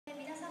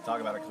Talk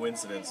about a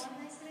coincidence.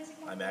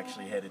 I'm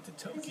actually headed to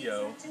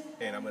Tokyo,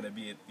 and I'm going to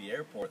be at the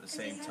airport at the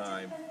same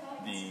time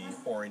the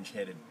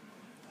orange-headed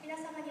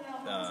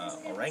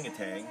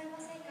orangutan,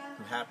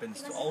 who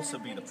happens to also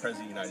be the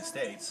President of the United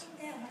States,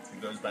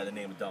 who goes by the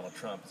name of Donald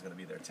Trump, is going to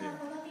be there too.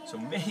 So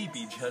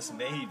maybe, just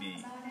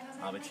maybe,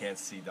 I'll have a chance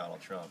to see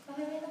Donald Trump.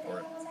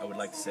 Or I would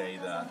like to say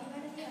the,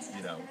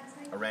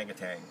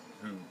 orangutan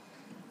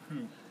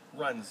who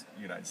runs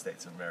the United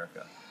States of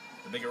America.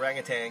 The big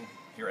orangutan,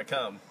 here I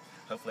come.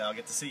 Hopefully I'll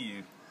get to see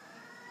you.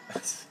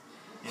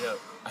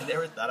 I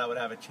never thought I would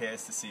have a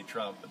chance to see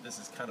Trump, but this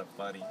is kind of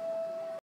funny.